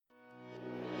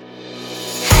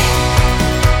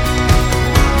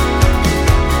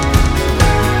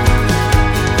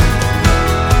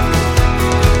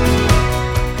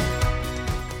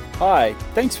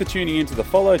Thanks for tuning in to the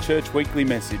Follow Church weekly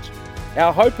message.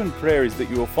 Our hope and prayer is that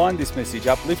you will find this message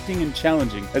uplifting and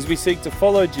challenging as we seek to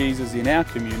follow Jesus in our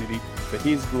community for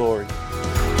His glory.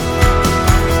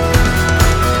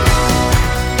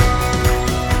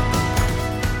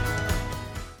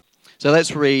 So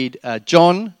let's read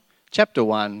John chapter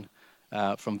 1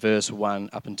 from verse 1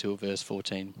 up until verse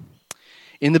 14.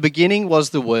 In the beginning was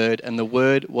the Word, and the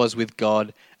Word was with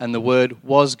God, and the Word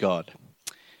was God.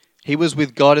 He was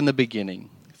with God in the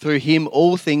beginning. Through Him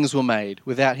all things were made.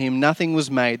 Without Him nothing was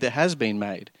made that has been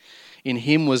made. In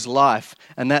Him was life,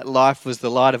 and that life was the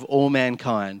light of all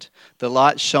mankind. The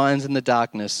light shines in the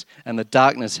darkness, and the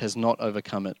darkness has not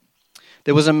overcome it.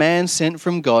 There was a man sent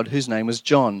from God whose name was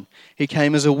John. He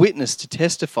came as a witness to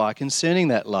testify concerning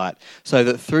that light, so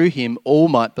that through him all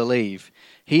might believe.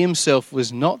 He himself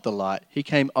was not the light. He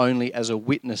came only as a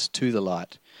witness to the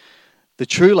light. The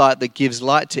true light that gives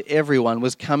light to everyone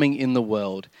was coming in the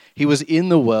world. He was in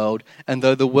the world, and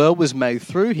though the world was made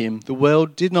through him, the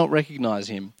world did not recognize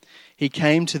him. He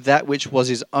came to that which was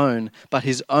his own, but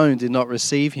his own did not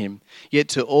receive him. Yet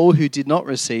to all who did not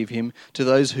receive him, to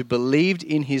those who believed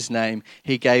in his name,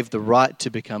 he gave the right to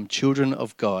become children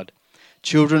of God.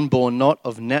 Children born not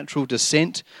of natural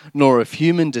descent, nor of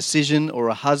human decision or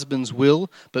a husband's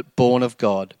will, but born of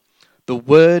God. The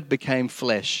Word became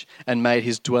flesh and made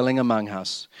his dwelling among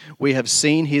us. We have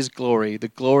seen his glory, the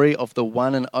glory of the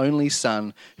one and only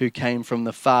Son who came from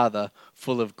the Father,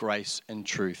 full of grace and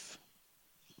truth.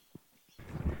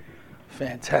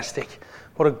 Fantastic.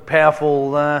 What a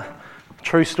powerful,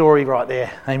 true story right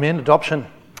there. Amen. Adoption.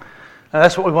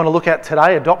 That's what we want to look at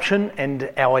today, adoption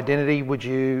and our identity. Would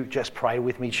you just pray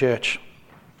with me, church?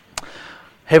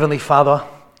 Heavenly Father,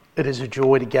 it is a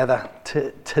joy to gather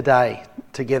today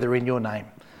together in your name.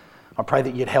 I pray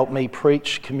that you'd help me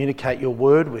preach, communicate your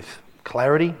word with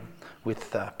clarity,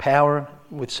 with power,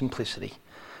 with simplicity.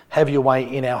 Have your way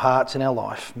in our hearts and our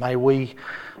life. May we,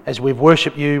 as we've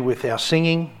worshipped you with our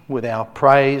singing, with our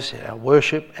praise, our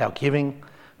worship, our giving,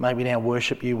 may we now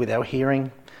worship you with our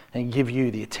hearing and give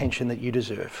you the attention that you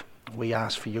deserve. We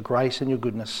ask for your grace and your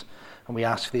goodness, and we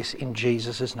ask this in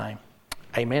Jesus' name.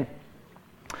 Amen.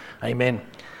 Amen.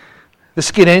 The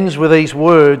skit ends with these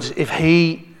words, if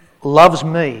he loves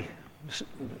me,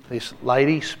 this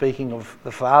lady speaking of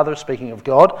the Father, speaking of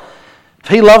God, if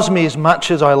he loves me as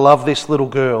much as I love this little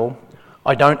girl,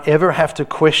 I don't ever have to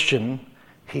question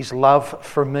his love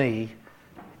for me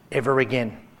ever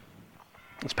again.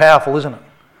 It's powerful, isn't it?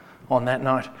 On that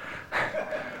note.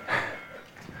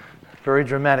 Very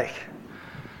dramatic.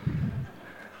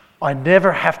 I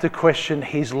never have to question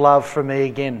his love for me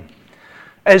again.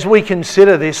 As we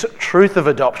consider this truth of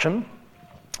adoption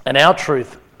and our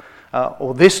truth,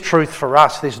 or this truth for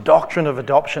us, this doctrine of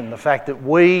adoption, the fact that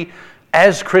we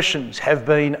as Christians have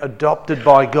been adopted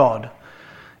by God,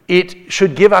 it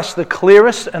should give us the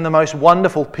clearest and the most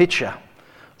wonderful picture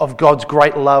of God's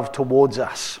great love towards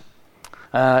us.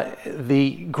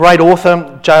 The great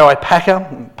author J.I.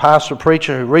 Packer, pastor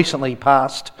preacher who recently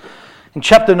passed, in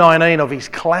chapter 19 of his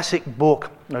classic book,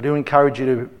 and I do encourage you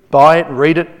to buy it and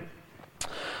read it,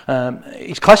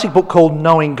 his classic book called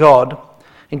Knowing God,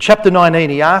 in chapter 19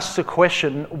 he asks the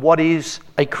question, what is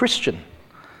a Christian?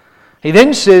 He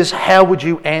then says, how would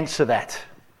you answer that?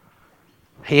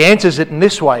 He answers it in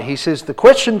this way. He says, the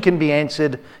question can be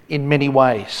answered in many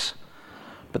ways,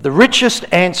 but the richest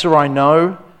answer I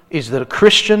know is that a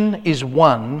Christian is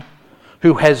one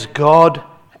who has God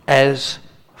as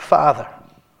Father.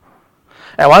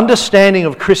 Our understanding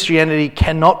of Christianity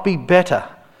cannot be better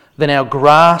than our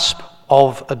grasp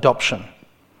of adoption.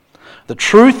 The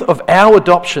truth of our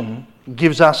adoption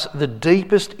gives us the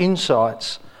deepest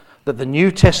insights that the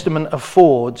New Testament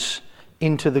affords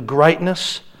into the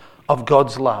greatness of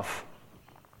God's love.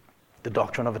 The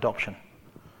doctrine of adoption.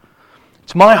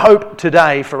 It's my hope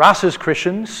today for us as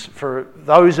Christians, for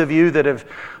those of you that have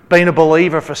been a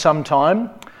believer for some time,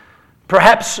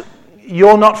 perhaps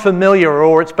you're not familiar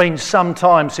or it's been some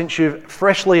time since you've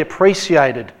freshly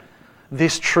appreciated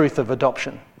this truth of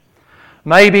adoption.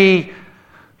 Maybe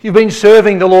you've been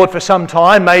serving the Lord for some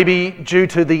time, maybe due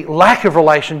to the lack of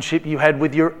relationship you had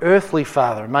with your earthly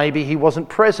father. Maybe he wasn't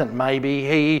present. Maybe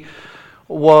he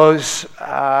was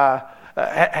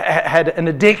had an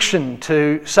addiction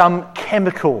to some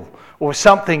chemical or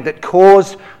something that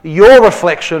caused your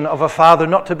reflection of a father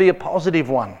not to be a positive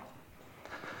one.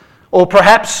 Or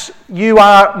perhaps you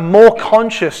are more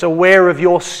conscious, aware of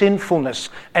your sinfulness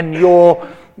and your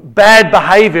bad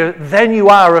behaviour than you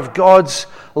are of God's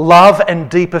love and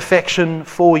deep affection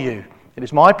for you. It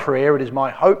is my prayer, it is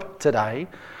my hope today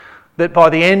that by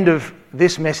the end of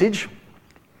this message,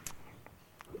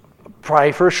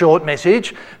 pray for a short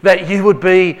message, that you would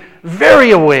be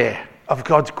very aware of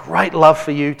God's great love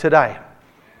for you today.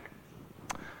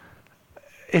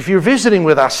 If you're visiting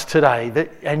with us today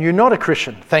and you're not a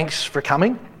Christian, thanks for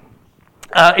coming.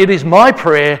 It is my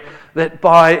prayer that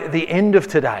by the end of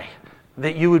today,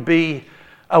 that you would be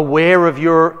aware of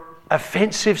your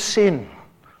offensive sin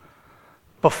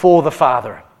before the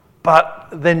Father, but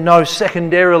then know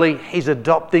secondarily His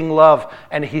adopting love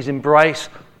and His embrace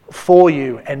for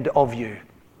you and of you.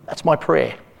 That's my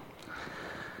prayer.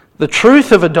 The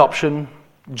truth of adoption,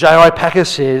 J.I. Packer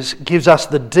says, gives us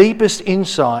the deepest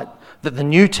insight that the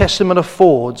New Testament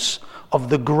affords of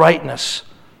the greatness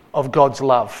of God's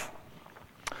love.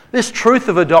 This truth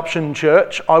of adoption,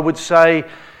 church, I would say,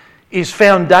 is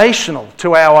foundational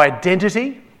to our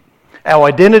identity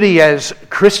as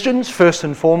Christians, first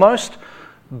and foremost,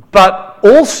 but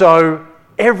also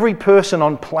every person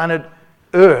on planet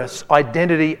Earth's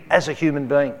identity as a human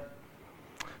being.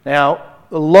 Now,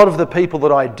 a lot of the people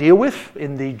that I deal with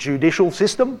in the judicial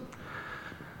system,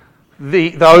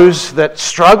 those that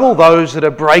struggle, those that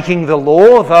are breaking the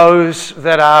law, those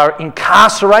that are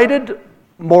incarcerated,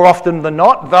 more often than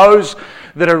not, those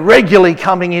that are regularly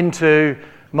coming into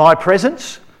my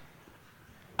presence,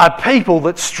 are people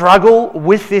that struggle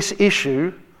with this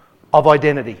issue of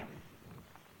identity.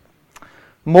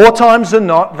 More times than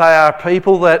not, they are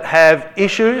people that have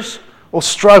issues or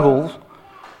struggle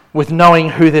with knowing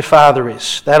who their father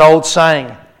is. That old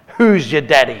saying, "Who's your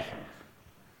daddy?"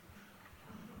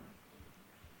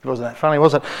 Wasn't that funny,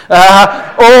 was it?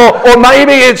 Or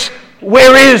maybe it's,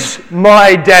 "Where is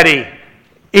my daddy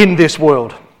in this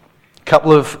world?" A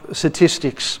couple of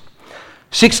statistics.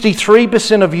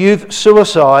 63% of youth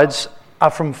suicides are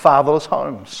from fatherless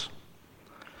homes.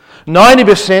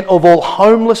 90% of all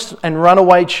homeless and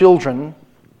runaway children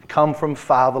come from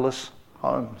fatherless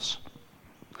homes.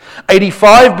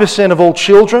 85% of all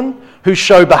children who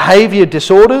show behaviour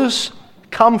disorders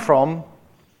come from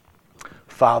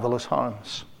fatherless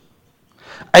homes.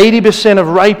 80% of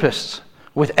rapists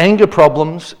with anger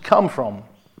problems come from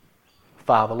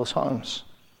fatherless homes.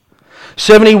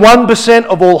 71%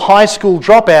 of all high school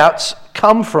dropouts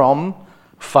come from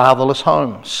fatherless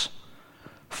homes.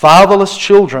 Fatherless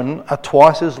children are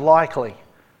twice as likely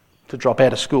to drop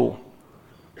out of school.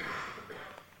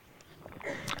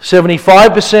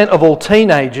 75% of all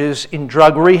teenagers in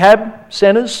drug rehab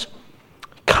centres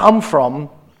come from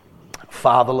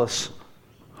fatherless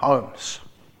homes.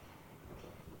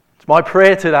 It's my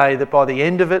prayer today that by the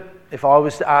end of it, if I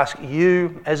was to ask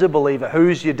you as a believer,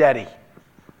 "Who's your daddy?"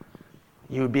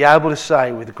 you would be able to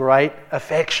say with great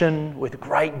affection, with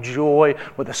great joy,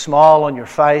 with a smile on your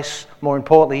face, more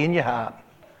importantly in your heart,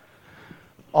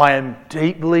 "I am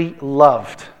deeply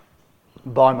loved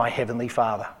by my Heavenly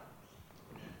Father."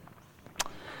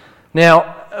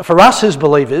 Now, for us as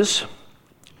believers,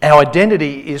 our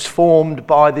identity is formed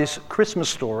by this Christmas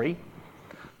story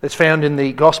that's found in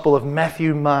the Gospel of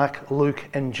Matthew, Mark, Luke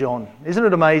and John. Isn't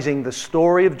it amazing? The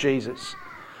story of Jesus,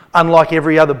 unlike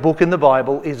every other book in the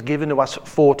Bible, is given to us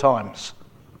 4 times.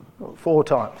 4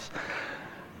 times.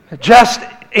 Just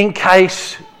in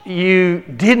case you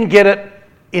didn't get it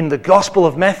in the Gospel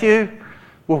of Matthew,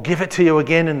 we'll give it to you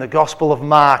again in the Gospel of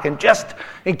Mark. And just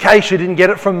in case you didn't get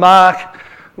it from Mark,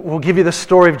 we'll give you the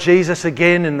story of Jesus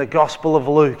again in the Gospel of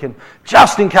Luke. And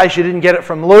just in case you didn't get it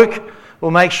from Luke, we'll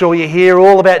make sure you hear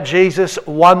all about Jesus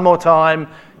one more time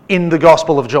in the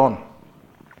Gospel of John.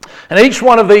 And each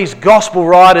one of these Gospel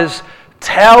writers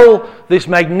tell this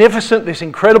magnificent, this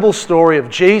incredible story of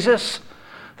Jesus,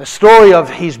 the story of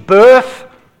His birth,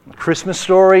 the Christmas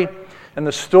story, and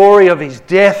the story of His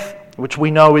death, which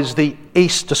we know is the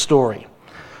Easter story.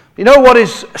 You know what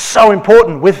is so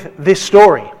important with this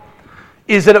story?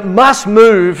 Is that it must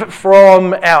move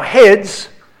from our heads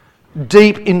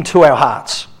deep into our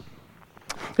hearts.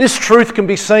 This truth can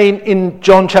be seen in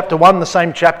John chapter 1, the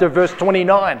same chapter, verse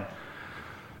 29.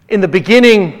 In the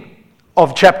beginning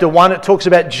of chapter 1, it talks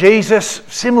about Jesus,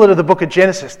 similar to the book of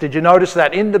Genesis. Did you notice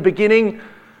that? In the beginning,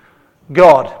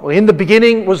 God. Well, in the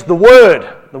beginning was the Word.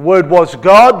 The Word was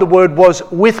God. The Word was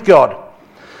with God.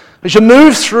 As you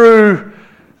move through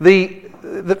the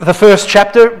first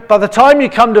chapter, by the time you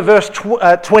come to verse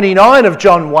 29 of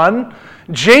John 1,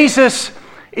 Jesus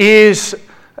is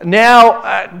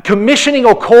now commissioning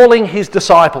or calling His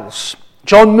disciples.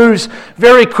 John moves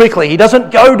very quickly. He doesn't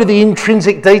go to the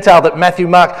intrinsic detail that Matthew,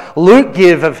 Mark, Luke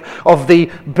give of the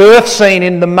birth scene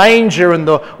in the manger and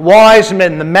the wise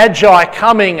men, the magi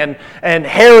coming and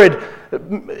Herod.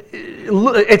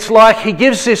 It's like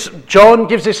John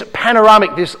gives this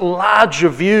panoramic, this larger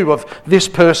view of this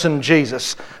person,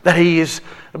 Jesus, that He is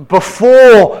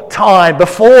before time,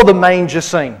 before the manger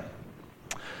scene.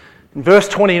 In verse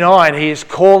 29, he is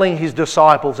calling his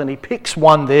disciples, and he picks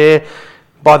one there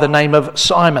by the name of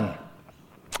Simon.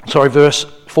 Verse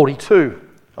 42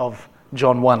 of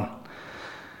John 1.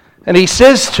 And he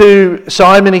says to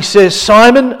Simon,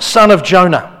 Simon, son of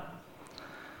Jonah,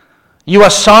 you are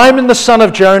Simon the son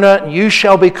of Jonah, and you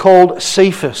shall be called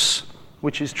Cephas,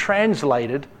 which is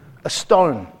translated a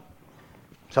stone.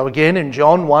 So again, in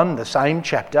John 1, the same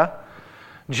chapter,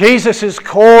 Jesus is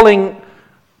calling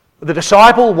the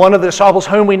disciple, one of the disciples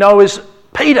whom we know is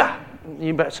Peter.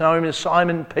 You know him as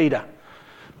Simon Peter.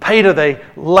 Peter, the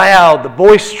loud, the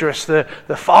boisterous, the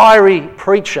fiery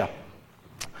preacher.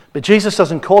 But Jesus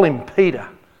doesn't call him Peter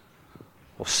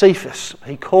or Cephas.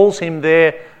 He calls him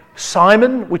there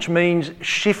Simon, which means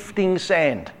shifting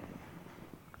sand.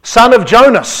 Son of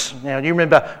Jonas. Now, you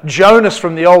remember Jonas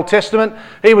from the Old Testament?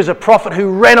 He was a prophet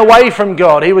who ran away from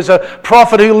God. He was a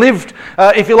prophet who lived,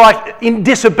 if you like, in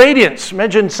disobedience.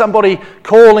 Imagine somebody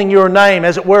calling your name,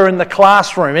 as it were, in the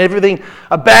classroom. Everything,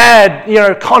 a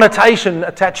bad, connotation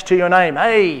attached to your name.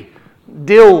 Hey,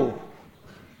 Dill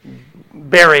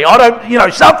Berry.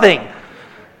 Something.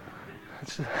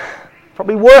 It's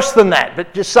probably worse than that,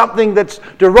 but just something that's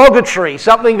derogatory,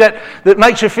 something that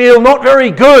makes you feel not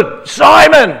very good.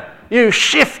 Simon, you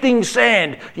shifting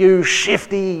sand, you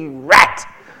shifty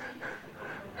rat.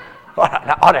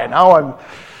 I don't know.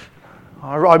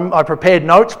 I prepared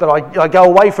notes, but I go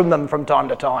away from them from time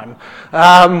to time.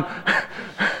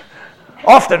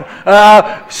 Often.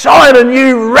 Simon,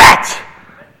 you rat,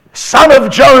 son of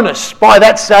Jonas. By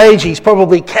that stage, he's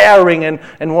probably cowering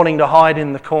and wanting to hide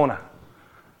in the corner.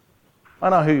 I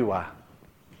know who you are.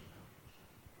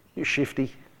 You're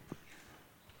shifty.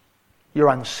 You're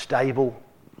unstable.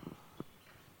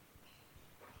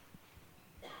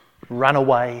 Run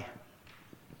away.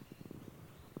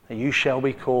 And you shall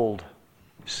be called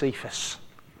Cephas,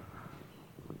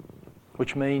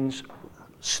 which means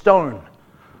stone.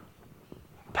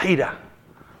 Peter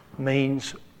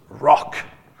means rock.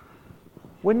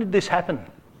 When did this happen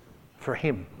for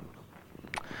him?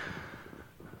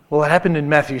 Well, it happened in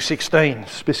Matthew 16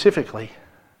 specifically,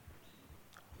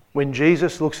 when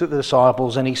Jesus looks at the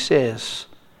disciples and he says,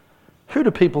 "Who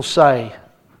do people say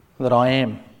that I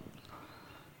am?"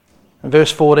 In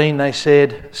verse 14 they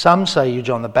said, "Some say you're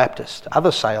John the Baptist,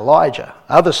 others say Elijah,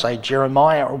 others say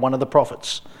Jeremiah or one of the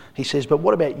prophets." He says, "But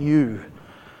what about you?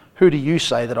 Who do you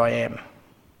say that I am?"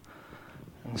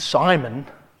 And Simon,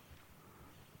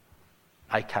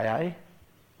 aka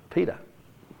Peter,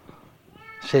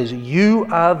 says, "You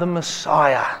are the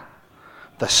Messiah,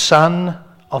 the Son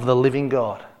of the living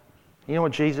God." You know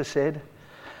what Jesus said?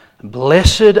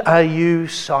 "Blessed are you,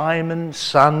 Simon,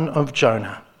 son of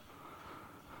Jonah.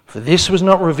 For this was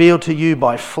not revealed to you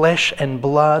by flesh and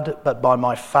blood, but by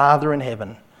my Father in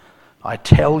heaven. I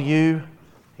tell you,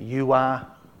 you are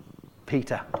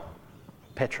Peter."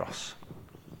 Petros.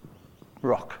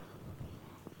 Rock.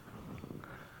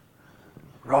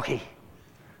 Rocky.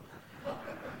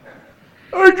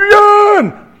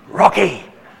 Adrian! Rocky.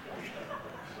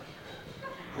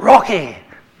 Rocky.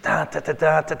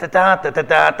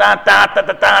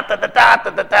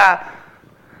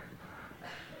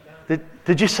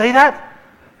 Did you see that?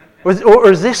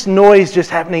 Or is this noise just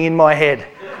happening in my head?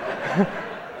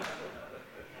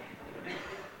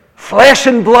 Flesh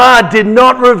and blood did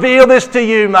not reveal this to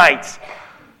you, mates.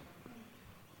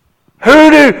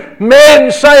 Who do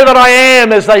men say that I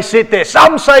am as they sit there?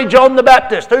 Some say John the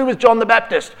Baptist. Who was John the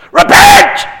Baptist?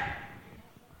 Repent!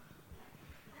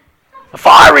 A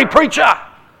fiery preacher.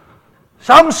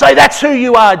 Some say that's who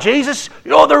you are, Jesus.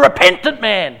 You're the repentant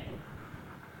man.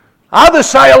 Others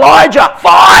say Elijah.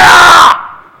 Fire!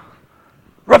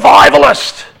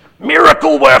 Revivalist.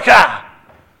 Miracle worker.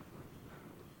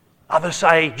 Others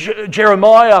say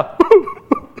Jeremiah.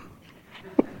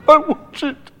 I want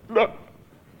you to know.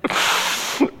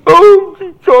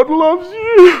 Oh, God loves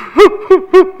you.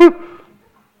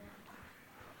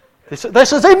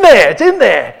 This is in there. It's in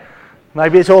there.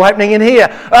 Maybe it's all happening in here.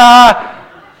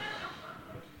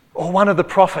 Or one of the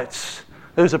prophets.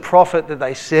 There was a prophet that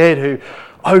they said who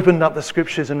opened up the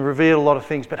scriptures and revealed a lot of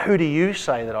things. But who do you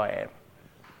say that I am?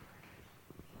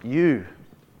 You.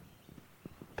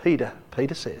 Peter.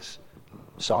 Peter says,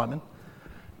 "Simon,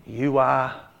 you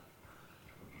are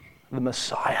the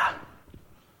Messiah.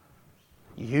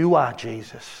 You are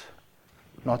Jesus,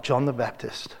 not John the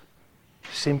Baptist.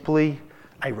 Simply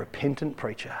a repentant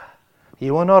preacher.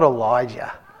 You are not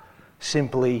Elijah,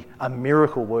 simply a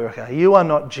miracle worker. You are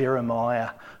not Jeremiah,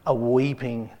 a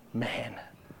weeping man,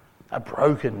 a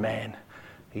broken man.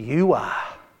 You are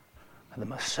the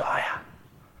Messiah."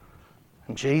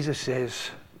 And Jesus says,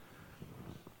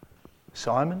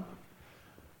 "Simon,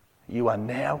 You are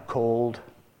now called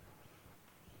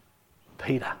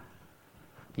Peter.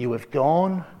 You have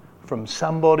gone from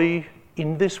somebody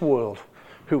in this world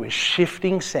who is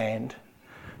shifting sand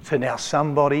to now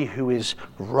somebody who is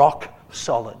rock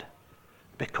solid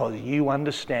because you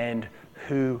understand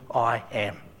who I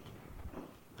am.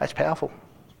 That's powerful.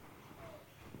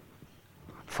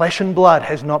 Flesh and blood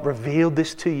has not revealed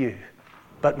this to you,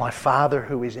 but my Father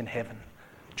who is in heaven.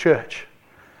 Church,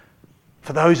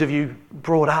 for those of you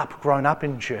grown up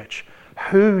in church,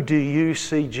 who do you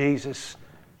see Jesus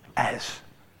as?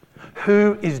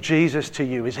 Who is Jesus to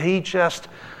you? Is he just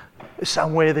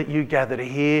somewhere that you gather to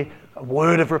hear a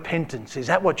word of repentance? Is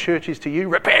that what church is to you?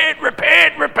 Repent,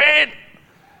 repent, repent!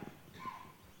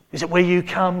 Is it where you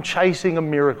come chasing a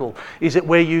miracle? Is it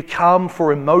where you come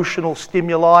for emotional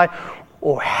stimuli?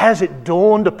 Or has it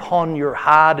dawned upon your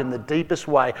heart in the deepest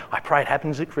way? I pray it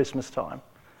happens at Christmas time.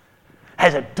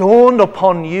 Has it dawned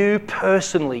upon you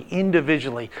personally,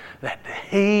 individually, that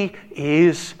he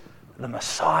is the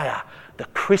Messiah, the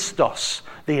Christos,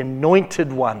 the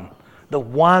anointed one, the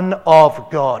one of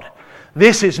God?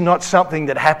 This is not something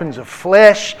that happens of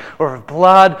flesh or of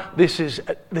blood. This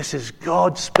is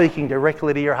God speaking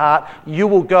directly to your heart. You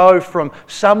will go from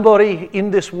somebody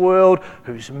in this world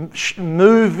who's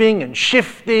moving and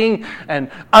shifting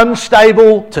and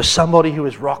unstable to somebody who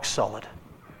is rock solid.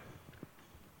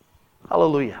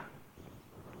 Hallelujah.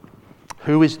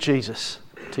 Who is Jesus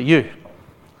to you?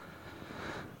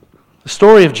 The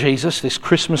story of Jesus, this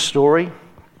Christmas story,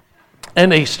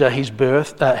 and Easter, his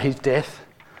birth, his death,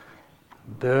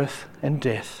 birth and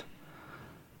death.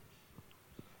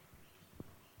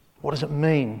 What does it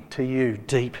mean to you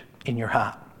deep in your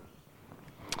heart?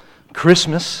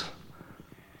 Christmas,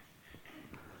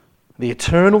 the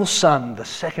eternal Son, the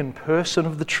second person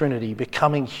of the Trinity,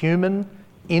 becoming human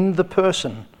in the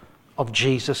person of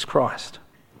Jesus Christ.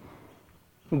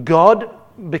 God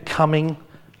becoming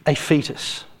a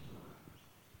fetus.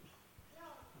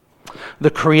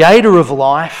 The creator of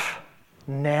life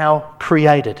now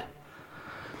created.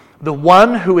 The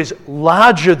one who is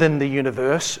larger than the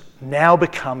universe now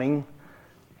becoming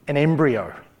an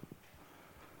embryo.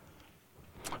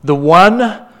 The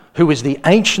one who is the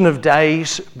Ancient of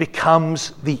Days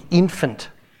becomes the infant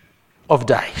of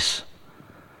days.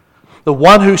 The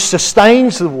one who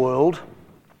sustains the world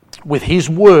with his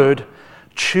word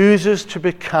chooses to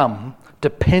become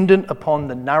dependent upon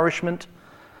the nourishment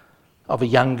of a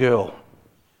young girl.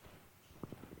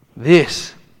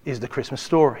 This is the Christmas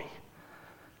story.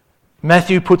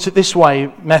 Matthew puts it this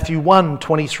way, Matthew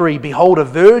 1:23, "Behold, a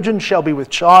virgin shall be with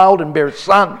child and bear a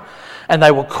son, and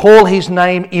they will call his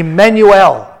name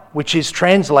Emmanuel," which is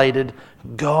translated,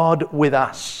 God with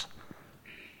us.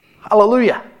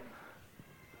 Hallelujah.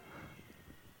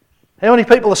 How many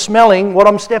people are smelling what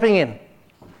I'm stepping in?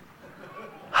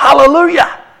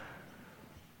 Hallelujah.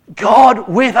 God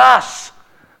with us.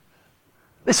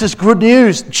 This is good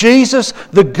news. Jesus,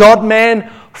 the God-man,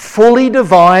 fully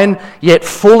divine, yet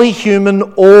fully human,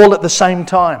 all at the same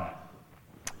time.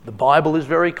 The Bible is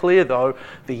very clear, though.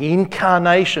 The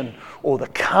incarnation, or the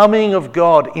coming of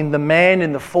God in the man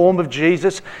in the form of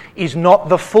Jesus, is not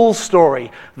the full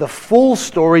story. The full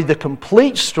story, the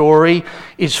complete story,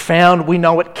 is found, we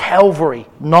know, at Calvary,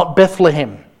 not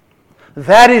Bethlehem.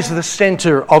 That is the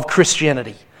centre of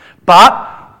Christianity.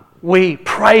 But we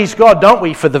praise God, don't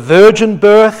we, for the virgin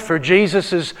birth, for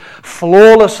Jesus'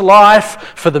 flawless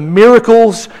life, for the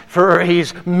miracles, for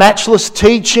his matchless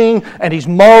teaching and his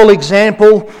moral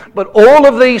example. But all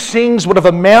of these things would have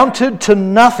amounted to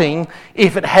nothing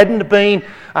if it hadn't been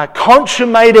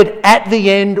consummated at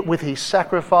the end with his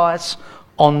sacrifice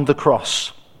on the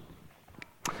cross.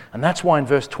 And that's why in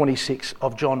verse 26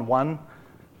 of John 1,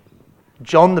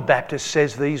 John the Baptist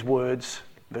says these words,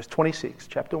 verse 26,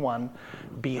 chapter 1,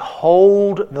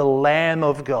 "Behold the Lamb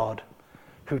of God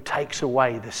who takes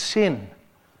away the sin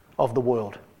of the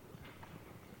world."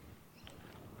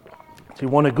 Do you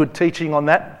want a good teaching on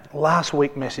that? Last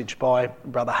week's message by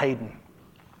Brother Hayden,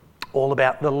 all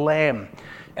about the Lamb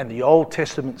and the Old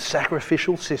Testament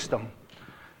sacrificial system.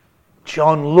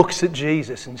 John looks at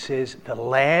Jesus and says, the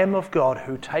Lamb of God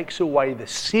who takes away the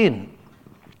sin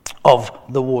of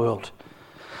the world.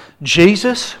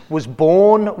 Jesus was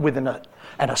born with an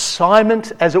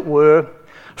assignment, as it were,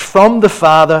 from the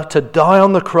Father to die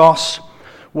on the cross,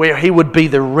 where he would be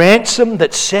the ransom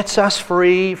that sets us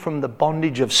free from the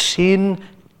bondage of sin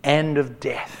and of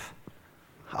death.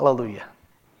 Hallelujah.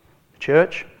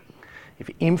 Church,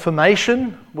 if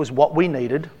information was what we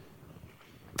needed,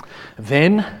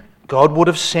 then God would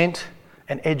have sent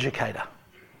an educator.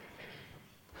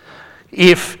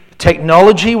 If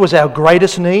technology was our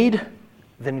greatest need,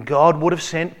 then God would have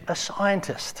sent a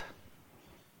scientist.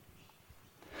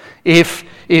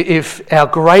 If our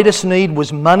greatest need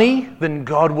was money, then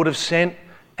God would have sent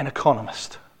an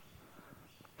economist.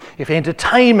 If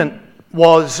entertainment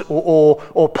was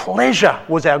or pleasure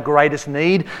was our greatest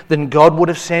need, then God would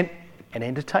have sent an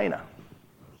entertainer.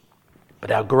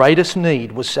 But our greatest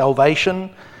need was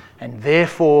salvation, and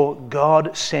therefore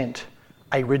God sent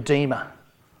a Redeemer,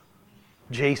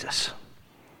 Jesus.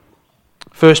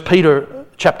 1 Peter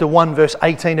chapter 1 verse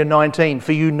 18 and 19.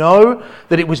 For you know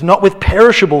that it was not with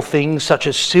perishable things such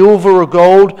as silver or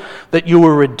gold that you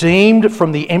were redeemed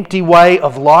from the empty way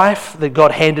of life that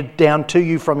God handed down to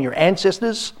you from your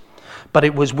ancestors, but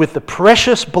it was with the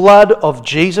precious blood of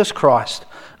Jesus Christ,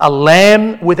 a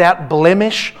lamb without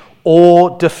blemish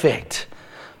or defect.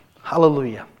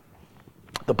 Hallelujah.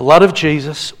 The blood of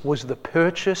Jesus was the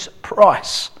purchase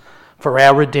price for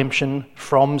our redemption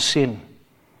from sin.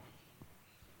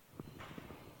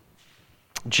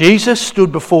 Jesus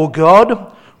stood before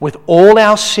God with all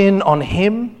our sin on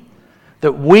him,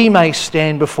 that we may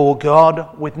stand before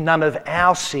God with none of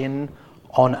our sin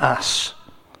on us.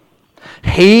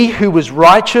 He who was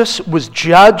righteous was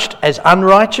judged as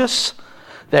unrighteous,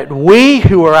 that we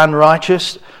who are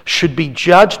unrighteous should be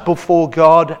judged before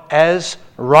God as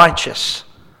righteous.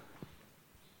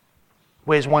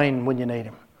 Where's Wayne when you need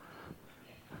him?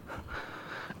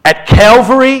 At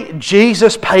Calvary,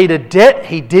 Jesus paid a debt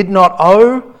he did not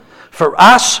owe. For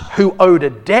us who owed a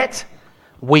debt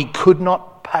we could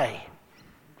not pay.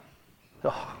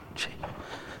 Oh, gee.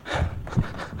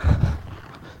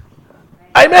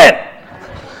 Amen.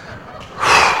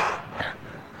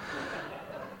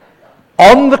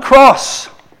 On the cross,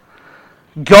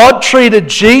 God treated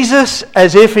Jesus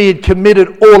as if he had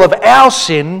committed all of our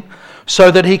sin so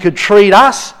that he could treat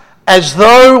us as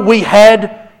though we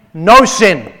had no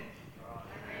sin.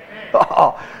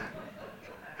 Oh.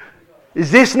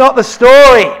 Is this not the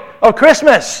story of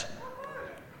Christmas?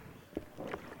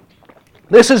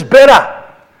 This is better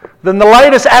than the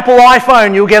latest Apple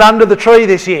iPhone you'll get under the tree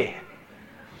this year.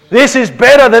 This is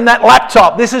better than that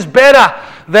laptop. This is better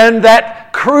than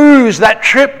that cruise, that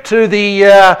trip to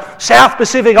the South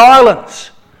Pacific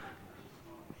Islands.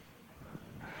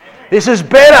 This is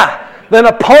better than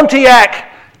a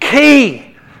Pontiac Key.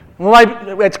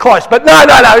 Well, it's close, but no.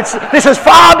 This is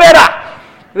far better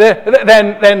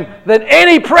than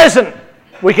any present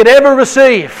we could ever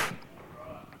receive.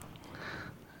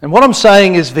 And what I'm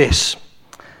saying is this.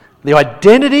 The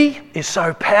identity is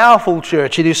so powerful,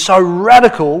 church. It is so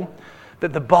radical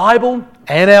that the Bible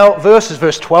and our verses,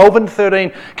 verse 12 and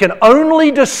 13, can only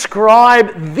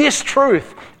describe this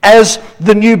truth as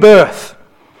the new birth.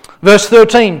 Verse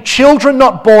 13, children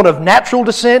not born of natural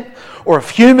descent or of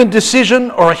human decision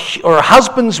or a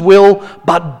husband's will,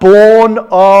 but born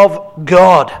of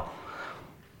God.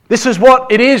 This is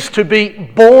what it is to be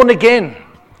born again.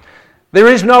 There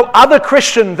is no other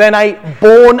Christian than a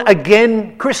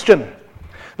born-again Christian.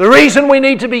 The reason we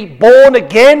need to be born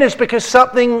again is because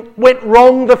something went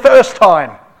wrong the first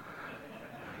time.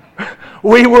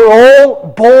 We were all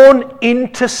born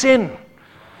into sin.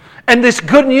 And this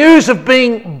good news of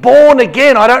being born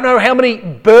again, I don't know how many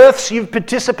births you've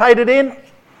participated in.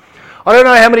 I don't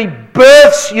know how many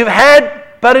births you've had,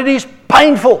 but it is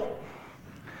painful.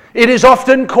 It is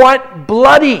often quite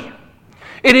bloody.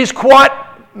 It is quite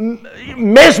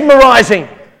mesmerizing.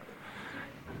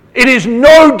 It is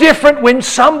no different when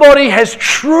somebody has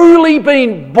truly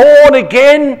been born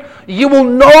again. You will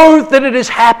know that it has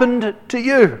happened to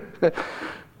you.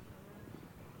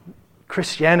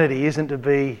 Christianity isn't to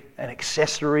be an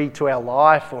accessory to our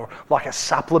life or like a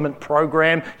supplement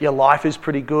program. Your life is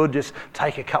pretty good, just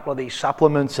take a couple of these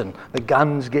supplements and the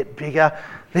guns get bigger.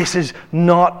 This is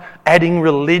not adding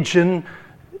religion.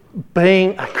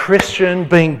 Being a Christian,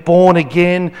 being born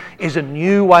again is a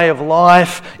new way of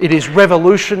life. It is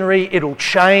revolutionary. It'll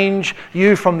change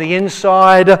you from the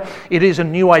inside. It is a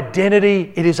new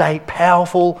identity. It is a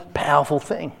powerful, powerful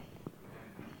thing.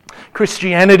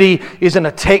 Christianity isn't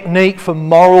a technique for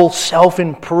moral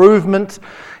self-improvement.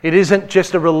 It isn't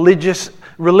just a religious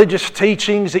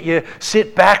teachings that you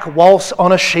sit back whilst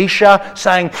on a shisha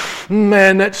saying,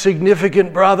 man, that's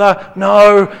significant, brother.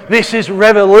 No, this is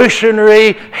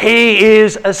revolutionary. He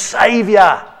is a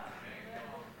saviour.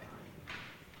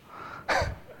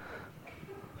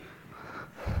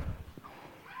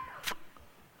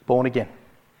 Born again.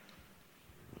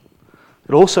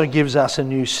 It also gives us a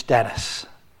new status.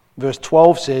 Verse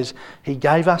 12 says, he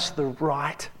gave us the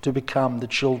right to become the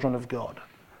children of God.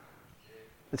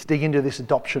 Let's dig into this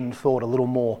adoption thought a little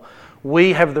more.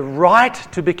 We have the right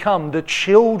to become the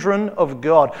children of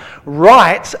God.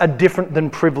 Rights are different than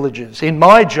privileges. In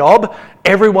my job,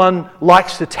 everyone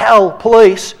likes to tell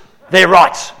police their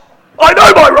rights. I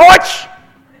know my rights.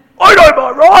 I know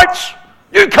my rights.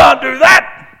 You can't do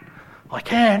that. I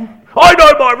can. I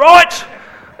know my rights.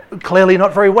 Clearly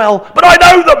not very well, but I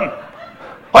know them.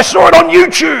 I saw it on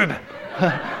YouTube.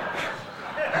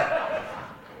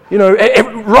 You know,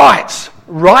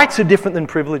 rights are different than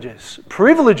privileges.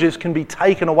 Privileges can be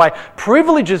taken away.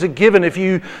 Privileges are given if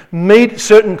you meet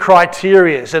certain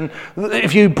criteria, and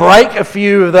if you break a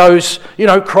few of those,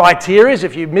 criteria,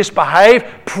 if you misbehave,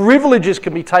 privileges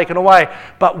can be taken away.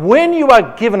 But when you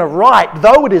are given a right,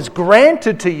 though it is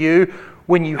granted to you,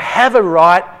 when you have a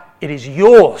right, it is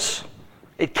yours.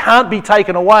 It can't be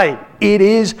taken away. It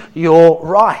is your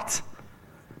right.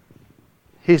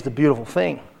 Here's the beautiful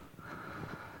thing.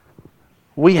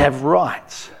 We have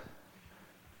rights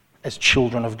as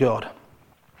children of God.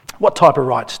 What type of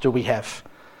rights do we have?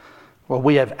 Well,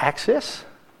 we have access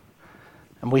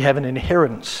and we have an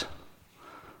inheritance.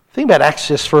 Think about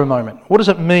access for a moment. What does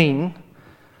it mean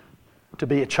to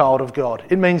be a child of God?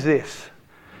 It means this.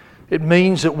 It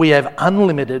means that we have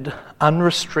unlimited,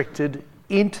 unrestricted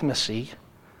intimacy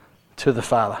to the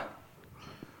Father.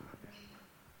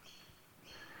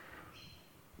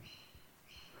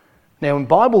 Now, in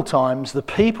Bible times, the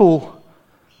people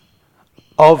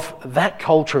of that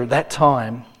culture at that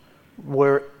time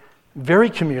were very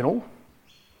communal.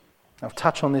 I'll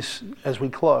touch on this as we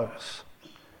close.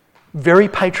 Very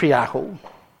patriarchal.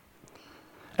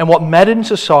 And what mattered in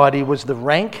society was the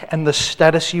rank and the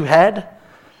status you had.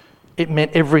 It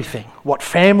meant everything. What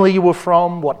family you were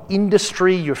from, what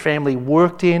industry your family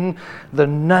worked in, the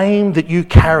name that you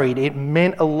carried. It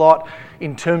meant a lot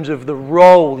in terms of the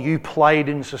role you played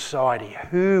in society.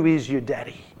 Who is your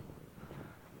daddy?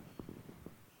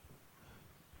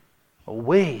 Well,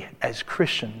 we, as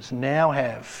Christians, now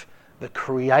have the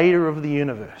creator of the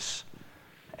universe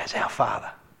as our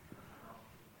Father.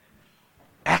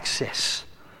 Access.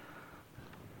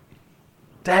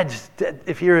 Dads,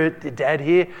 if you're a dad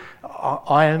here,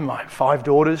 I am, my 5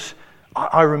 daughters.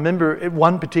 I remember at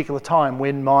one particular time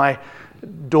when my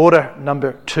daughter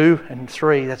number 2 and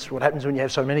 3, that's what happens when you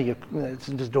have so many, this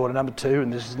is daughter number 2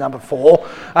 and this is number 4.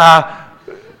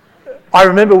 I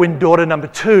remember when daughter number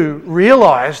 2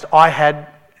 realised I had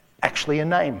actually a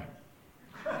name.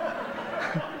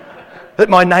 That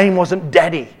my name wasn't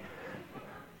Daddy.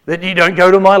 That you don't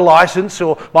go to my licence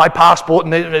or my passport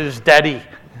and there's Daddy.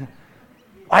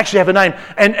 I actually have a name.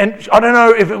 And I don't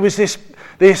know if it was this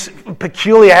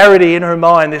peculiarity in her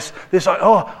mind, this like,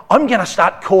 oh, I'm going to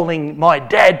start calling my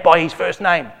dad by his first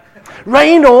name.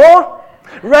 Raynor,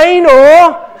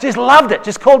 just loved it.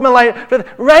 Just called me like,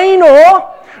 Raynor,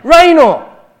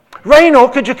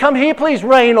 could you come here please,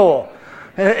 Raynor?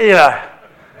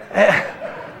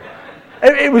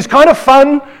 It was kind of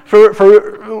fun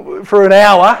for an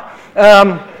hour.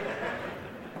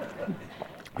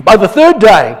 By the third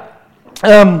day,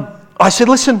 I said,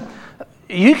 listen,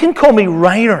 you can call me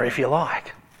Rainer if you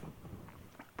like.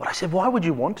 But I said, why would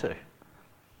you want to?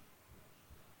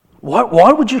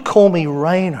 Why would you call me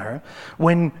Rainer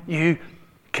when you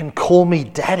can call me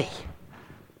Daddy?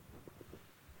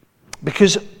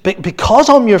 Because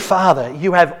I'm your father,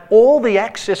 you have all the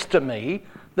access to me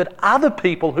that other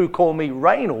people who call me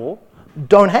Rainer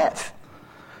don't have.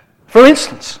 For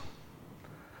instance,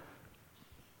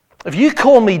 if you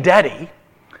call me Daddy,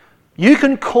 you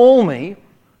can call me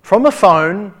from a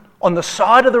phone on the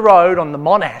side of the road on the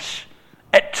Monash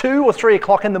at 2 or 3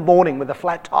 o'clock in the morning with a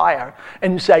flat tyre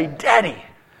and say, Daddy,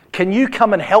 can you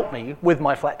come and help me with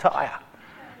my flat tyre?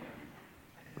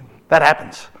 That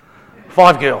happens.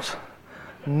 5 girls.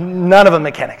 None of them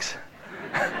mechanics.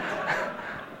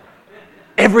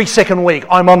 Every second week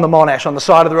I'm on the Monash on the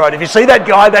side of the road. If you see that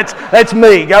guy, that's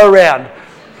me. Go around.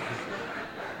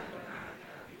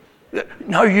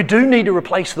 No, you do need to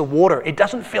replace the water. It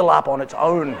doesn't fill up on its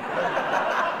own.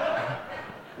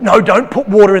 No, don't put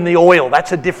water in the oil.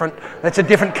 That's a different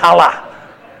colour.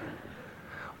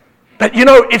 But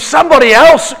if somebody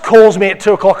else calls me at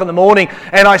 2 o'clock in the morning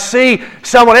and I see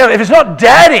someone else, if it's not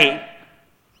Daddy,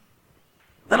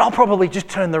 then I'll probably just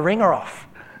turn the ringer off.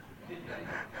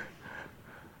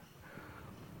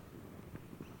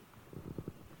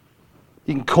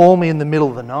 You can call me in the middle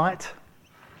of the night.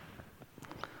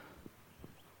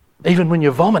 Even when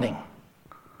you're vomiting,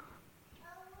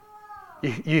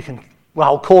 you can. Well,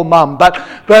 I'll call Mum, but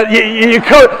you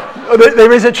could.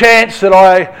 There is a chance that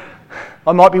I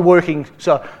might be working.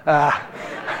 So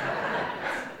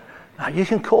you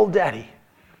can call Daddy,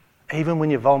 even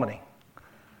when you're vomiting,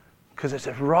 Because it's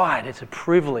a right, it's a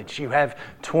privilege. You have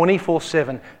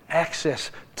 24/7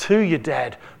 access to your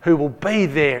dad, who will be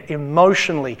there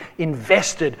emotionally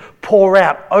invested, pour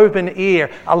out, open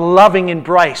ear, a loving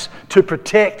embrace to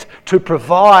protect, to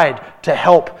provide, to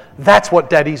help. That's what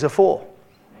daddies are for.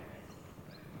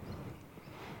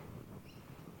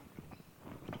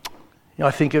 I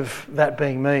think of that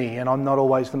being me, and I'm not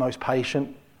always the most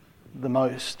patient, the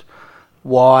most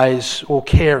wise or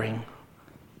caring.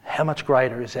 How much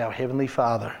greater is our Heavenly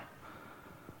Father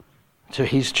to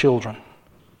His children,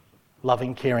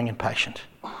 loving, caring and patient.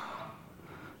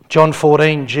 John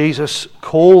 14, Jesus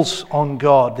calls on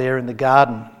God there in the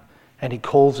garden, and He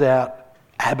calls out,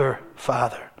 Abba,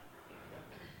 Father.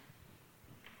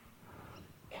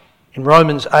 In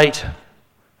Romans 8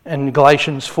 and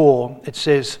Galatians 4, it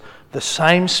says, the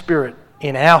same Spirit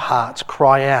in our hearts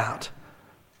cry out,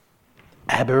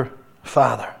 Abba,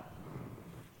 Father.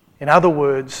 In other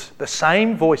words, the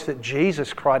same voice that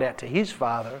Jesus cried out to His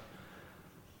Father,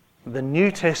 the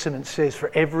New Testament says for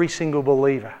every single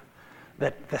believer,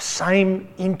 that the same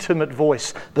intimate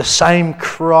voice, the same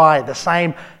cry, the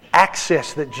same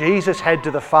access that Jesus had to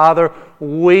the Father,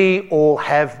 we all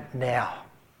have now.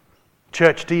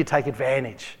 Church, do you take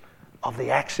advantage of the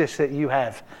access that you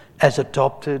have as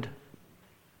adopted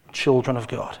children of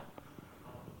God?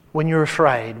 When you're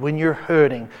afraid, when you're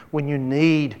hurting, when you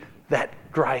need that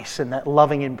grace and that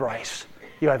loving embrace,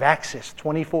 you have access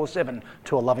 24/7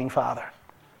 to a loving Father.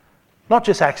 Not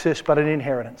just access, but an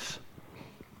inheritance.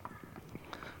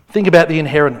 Think about the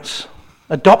inheritance.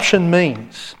 Adoption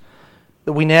means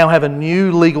that we now have a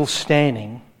new legal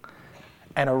standing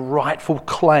and a rightful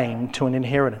claim to an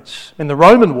inheritance. In the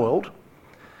Roman world,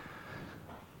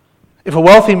 if a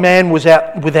wealthy man was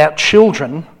out without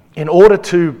children, in order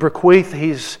to bequeath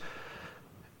his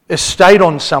estate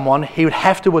on someone, he would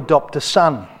have to adopt a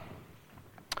son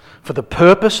for the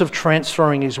purpose of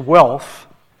transferring his wealth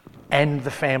and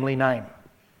the family name.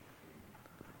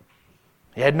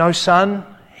 He had no son,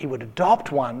 he would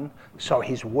adopt one so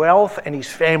his wealth and his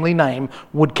family name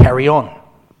would carry on.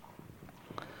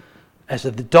 As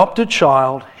an adopted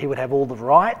child, he would have all the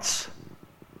rights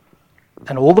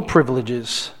and all the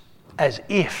privileges as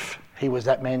if he was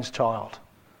that man's child.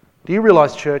 Do you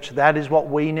realise, church, that is what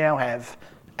we now have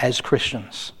as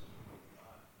Christians?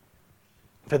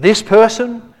 For this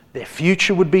person, their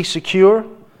future would be secure.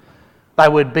 They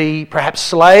would be perhaps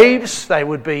slaves, they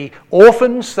would be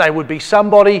orphans, they would be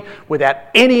somebody without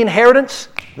any inheritance.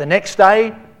 The next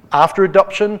day, after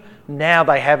adoption, now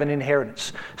they have an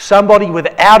inheritance. Somebody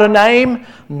without a name,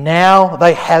 now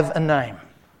they have a name.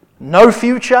 No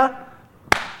future,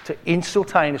 to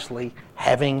instantaneously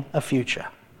having a future.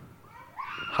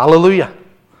 Hallelujah.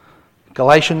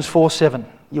 Galatians 4:7.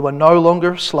 You are no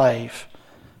longer a slave,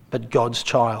 but God's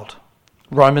child.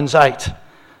 Romans 8.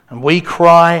 And we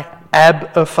cry,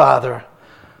 Abba, Father.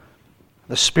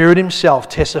 The Spirit Himself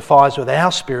testifies with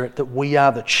our spirit that we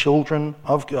are the children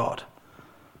of God.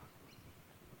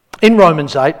 In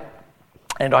Romans 8,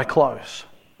 and I close.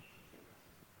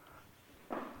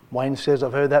 Wayne says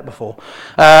I've heard that before.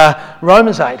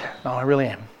 Romans 8. No, I really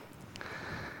am.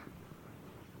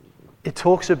 It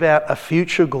talks about a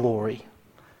future glory.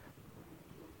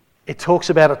 It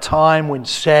talks about a time when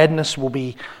sadness will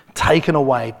be taken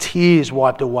away, tears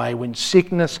wiped away, when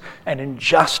sickness and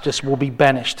injustice will be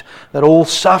banished, that all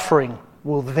suffering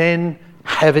will then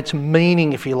have its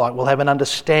meaning, if you like, will have an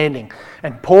understanding.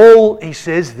 And Paul, he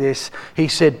says this, he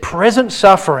said, present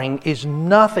suffering is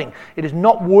nothing. It is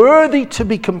not worthy to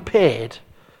be compared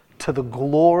to the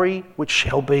glory which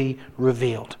shall be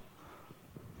revealed.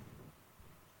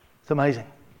 It's amazing.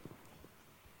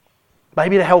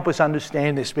 Maybe to help us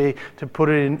understand this, to put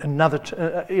it in another,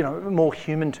 more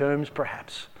human terms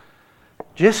perhaps.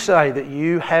 Just say that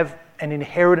you have an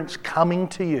inheritance coming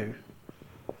to you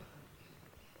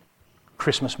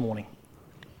Christmas morning.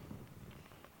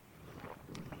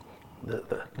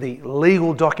 The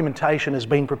legal documentation has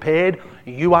been prepared.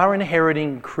 You are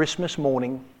inheriting Christmas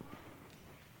morning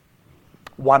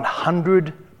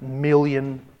 $100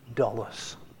 million.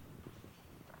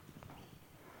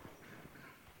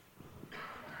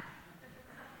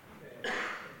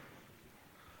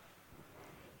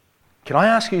 Can I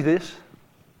ask you this?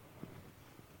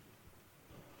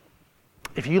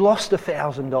 If you lost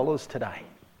 $1,000 today,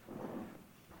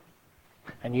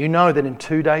 and you know that in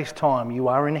 2 days' time you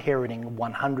are inheriting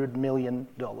 $100 million,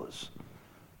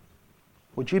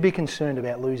 would you be concerned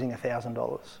about losing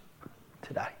 $1,000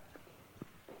 today?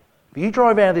 If you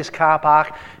drove out of this car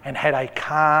park and had a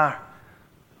car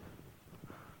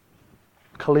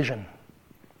collision,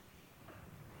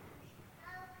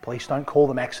 please don't call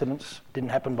them accidents. Didn't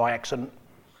happen by accident.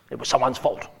 It was someone's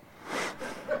fault.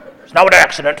 It's not an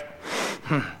accident.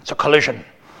 It's a collision.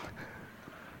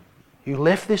 You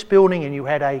left this building and you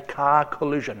had a car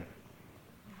collision.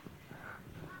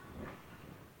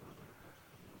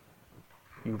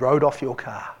 You rode off your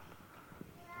car.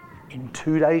 In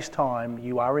 2 days' time,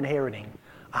 you are inheriting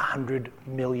 $100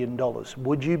 million.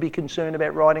 Would you be concerned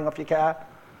about riding off your car?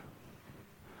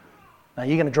 Now,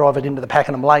 you're going to drive it into the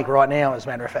Pakenham Lake right now, as a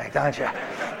matter of fact, aren't you?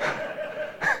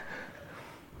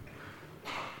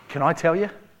 Can I tell you?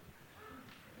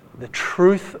 The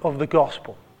truth of the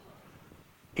gospel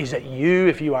is that you,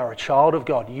 if you are a child of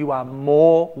God, you are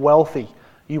more wealthy,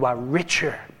 you are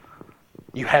richer,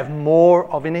 you have more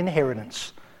of an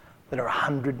inheritance than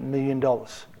 $100 million.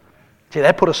 See,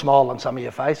 that put a smile on some of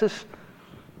your faces.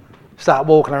 Start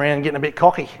walking around getting a bit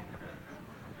cocky.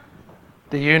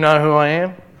 Do you know who I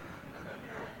am?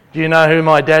 Do you know who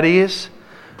my daddy is?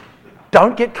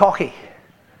 Don't get cocky.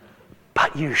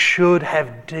 But you should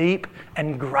have deep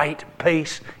and great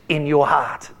peace in your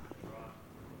heart.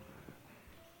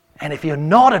 And if you're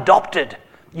not adopted,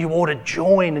 you ought to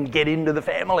join and get into the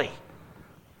family.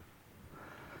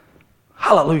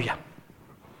 Hallelujah.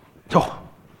 Oh,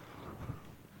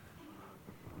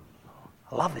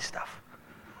 I love this stuff.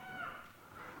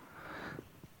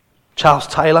 Charles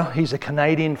Taylor, he's a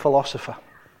Canadian philosopher.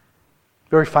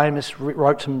 Very famous,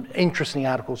 wrote some interesting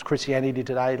articles, Christianity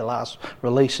Today, the last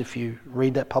release if you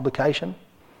read that publication.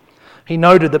 He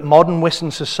noted that modern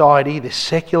Western society, this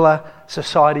secular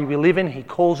society we live in, he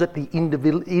calls it the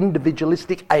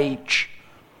individualistic age.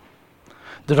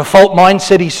 The default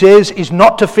mindset, he says, is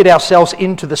not to fit ourselves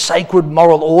into the sacred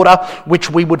moral order which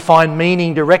we would find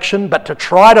meaning, direction, but to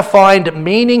try to find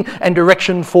meaning and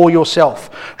direction for yourself.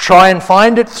 Try and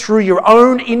find it through your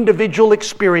own individual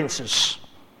experiences.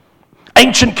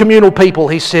 Ancient communal people,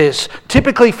 he says,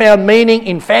 typically found meaning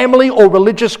in family or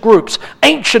religious groups.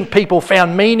 Ancient people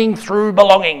found meaning through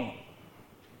belonging.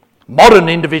 Modern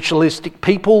individualistic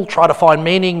people try to find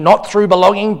meaning not through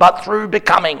belonging but through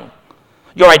becoming.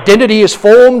 Your identity is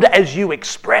formed as you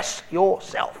express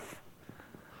yourself.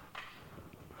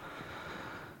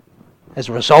 As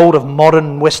a result of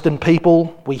modern Western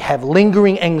people, we have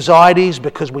lingering anxieties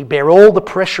because we bear all the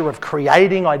pressure of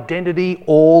creating identity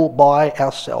all by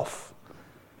ourselves.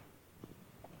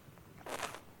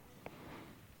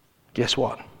 Guess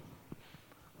what?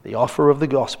 The offer of the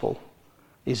gospel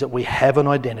is that we have an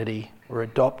identity. We're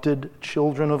adopted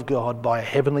children of God by a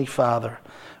heavenly Father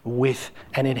with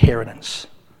an inheritance.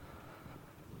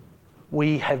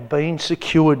 We have been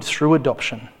secured through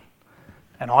adoption.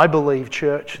 And I believe,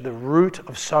 church, the root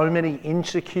of so many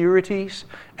insecurities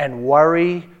and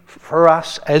worry for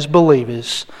us as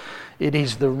believers, it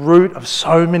is the root of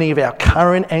so many of our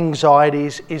current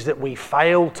anxieties, is that we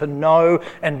fail to know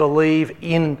and believe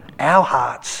in our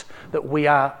hearts that we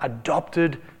are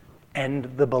adopted and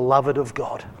the beloved of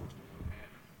God.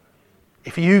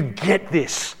 If you get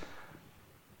this,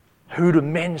 who do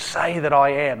men say that I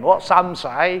am? Well, some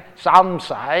say.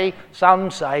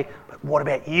 But what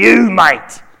about you,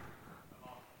 mate?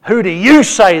 Who do you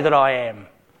say that I am?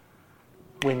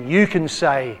 When you can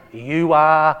say, you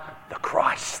are the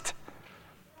Christ.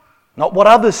 Not what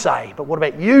others say, but what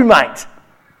about you, mate?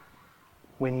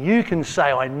 When you can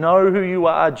say, I know who you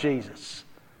are, Jesus.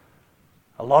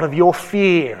 A lot of your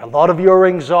fear, a lot of your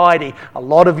anxiety, a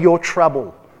lot of your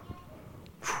trouble,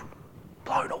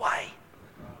 blown away.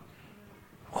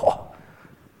 Oh.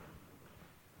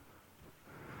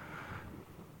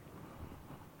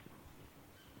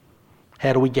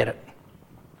 How do we get it?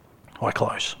 I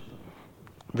close.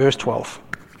 Verse 12.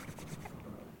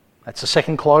 That's the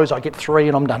second close. I get 3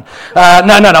 and I'm done. No,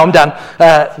 I'm done.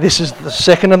 This is the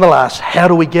second and the last. How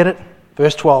do we get it?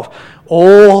 Verse 12.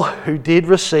 All who did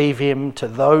receive him, to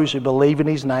those who believe in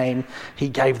his name, he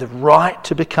gave the right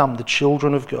to become the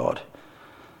children of God.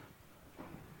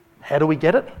 How do we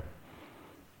get it?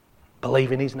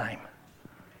 Believe in his name.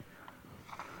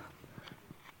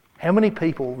 How many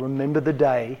people remember the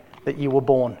day that you were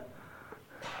born?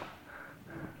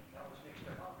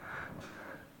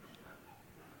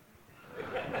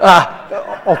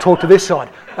 I'll talk to this side.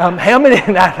 How many?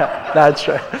 No, that's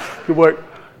true. Good work.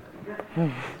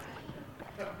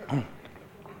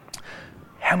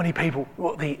 How many people?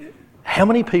 How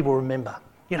many people remember?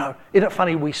 You know, isn't it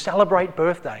funny? We celebrate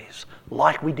birthdays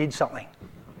like we did something.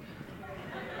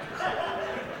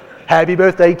 Happy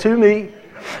birthday to me.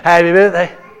 Happy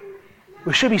birthday.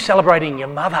 We should be celebrating your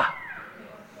mother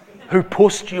who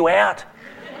pushed you out,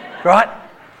 right?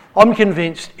 I'm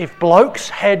convinced if blokes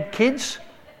had kids,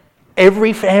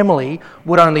 every family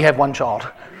would only have one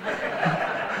child.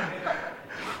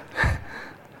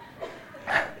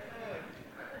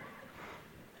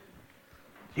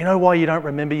 You know why you don't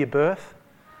remember your birth?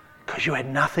 Because you had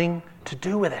nothing to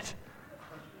do with it.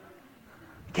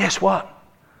 Guess what?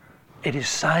 It is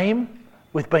same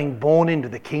with being born into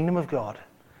the kingdom of God.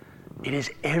 It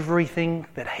is everything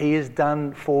that He has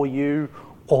done for you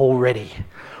already.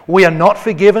 We are not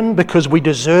forgiven because we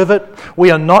deserve it.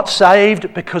 We are not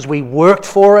saved because we worked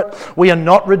for it. We are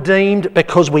not redeemed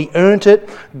because we earned it.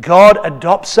 God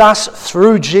adopts us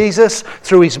through Jesus,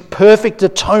 through His perfect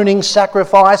atoning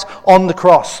sacrifice on the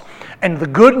cross. And the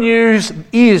good news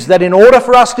is that in order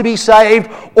for us to be saved,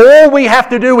 all we have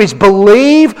to do is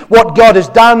believe what God has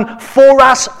done for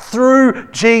us through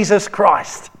Jesus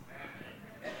Christ.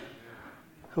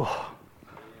 Oh.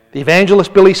 The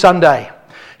evangelist Billy Sunday,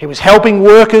 he was helping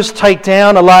workers take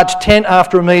down a large tent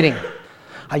after a meeting.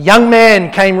 A young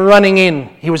man came running in.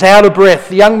 He was out of breath.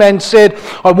 The young man said,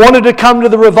 "I wanted to come to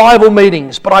the revival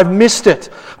meetings, but I've missed it.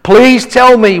 Please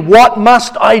tell me, what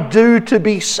must I do to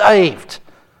be saved?"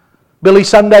 Billy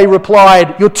Sunday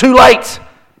replied, "You're too late,"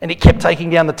 and he kept taking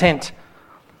down the tent.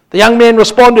 The young man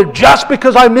responded, "Just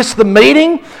because I missed the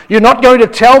meeting, you're not going to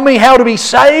tell me how to be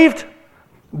saved?"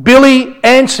 Billy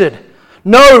answered,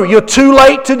 "No, you're too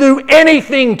late to do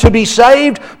anything to be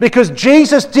saved because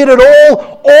Jesus did it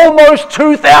all almost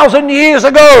 2,000 years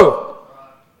ago."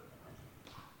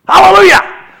 Hallelujah!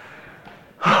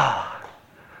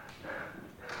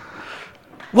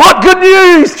 What good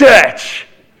news, church!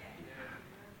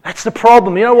 That's the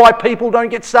problem. You know why people don't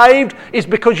get saved? Is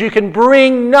because you can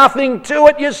bring nothing to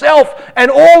it yourself. And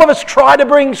all of us try to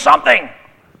bring something.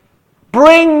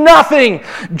 Bring nothing.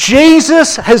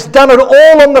 Jesus has done it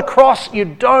all on the cross. You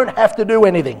don't have to do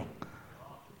anything.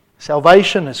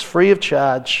 Salvation is free of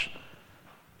charge,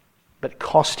 but it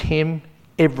cost Him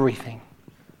everything.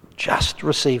 Just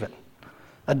receive it.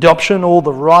 Adoption, all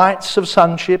the rights of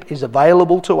sonship, is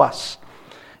available to us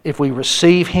if we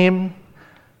receive Him,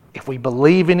 if we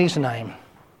believe in His name.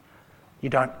 You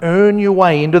don't earn your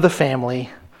way into the family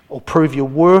or prove your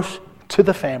worth to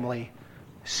the family.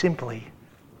 Simply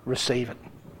receive it.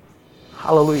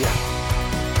 Hallelujah.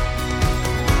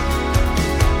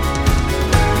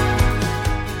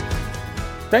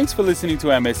 Thanks for listening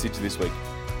to our message this week.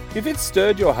 If it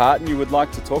stirred your heart and you would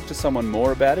like to talk to someone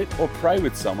more about it or pray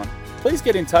with someone, please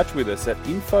get in touch with us at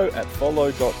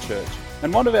info@follow.church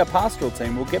and one of our pastoral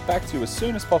team will get back to you as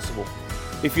soon as possible.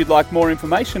 If you'd like more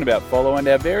information about Follow and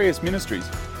our various ministries,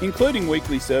 including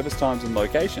weekly service times and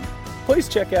location, please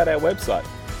check out our website,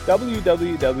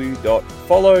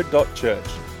 www.follow.church.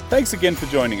 Thanks again for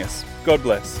joining us. God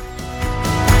bless.